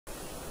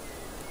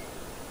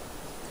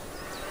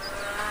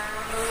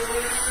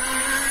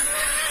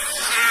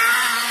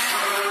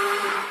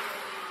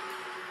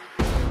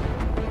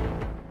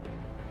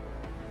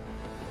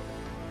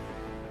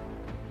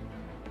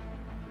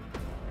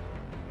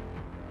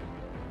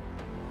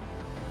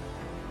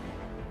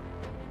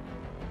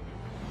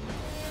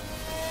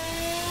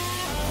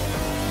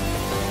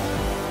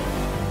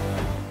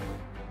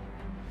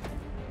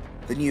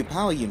The new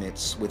power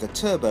units, with a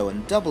turbo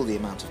and double the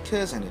amount of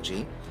Kerr's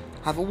energy,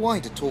 have a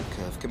wider torque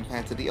curve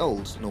compared to the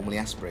old, normally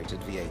aspirated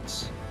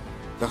V8s.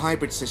 The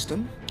hybrid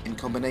system, in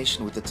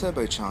combination with the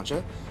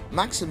turbocharger,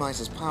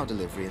 maximizes power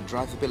delivery and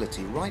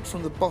drivability right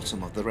from the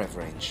bottom of the rev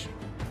range.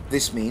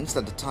 This means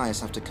that the tyres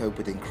have to cope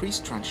with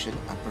increased traction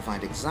and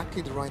provide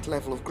exactly the right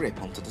level of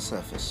grip onto the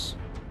surface.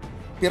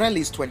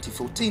 Pirelli's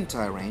 2014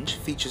 tyre range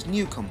features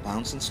new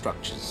compounds and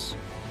structures.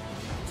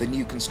 The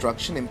new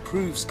construction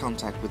improves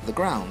contact with the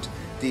ground,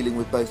 dealing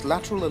with both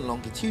lateral and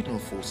longitudinal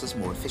forces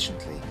more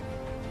efficiently.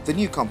 The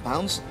new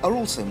compounds are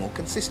also more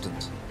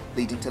consistent,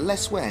 leading to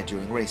less wear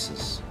during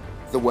races.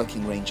 The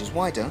working range is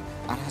wider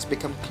and has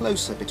become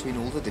closer between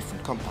all the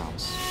different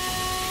compounds.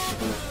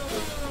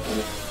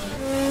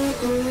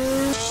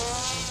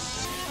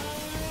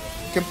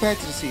 Compared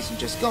to the season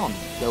just gone,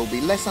 there will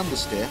be less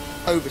understeer,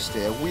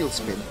 oversteer, wheel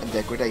spin and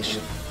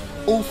degradation,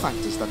 all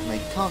factors that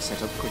make car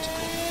setup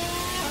critical.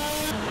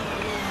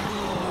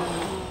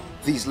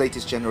 These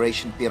latest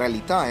generation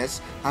Pirelli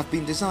tyres have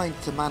been designed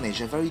to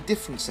manage a very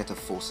different set of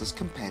forces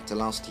compared to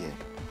last year.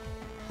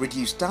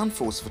 Reduced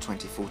downforce for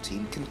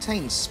 2014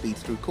 contains speed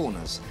through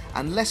corners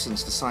and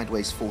lessens the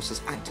sideways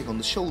forces acting on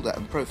the shoulder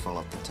and profile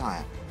of the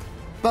tyre.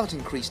 But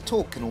increased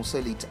torque can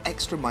also lead to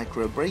extra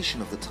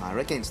micro-abrasion of the tyre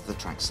against the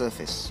track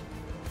surface.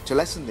 To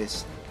lessen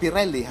this,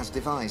 Pirelli has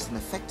devised an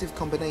effective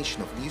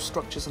combination of new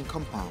structures and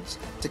compounds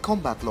to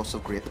combat loss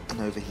of grip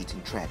and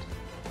overheating tread.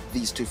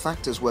 These two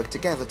factors work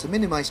together to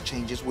minimize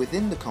changes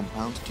within the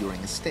compound during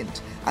a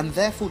stint, and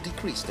therefore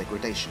decrease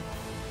degradation.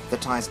 The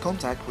tyre's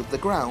contact with the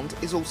ground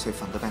is also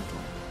fundamental.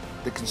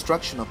 The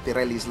construction of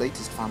Pirelli's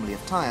latest family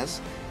of tyres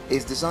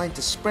is designed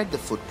to spread the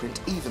footprint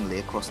evenly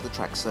across the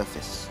track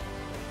surface.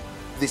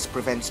 This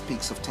prevents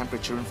peaks of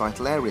temperature in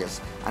vital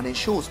areas and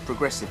ensures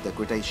progressive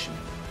degradation,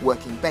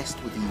 working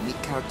best with the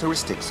unique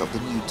characteristics of the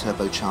new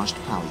turbocharged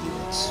power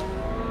units.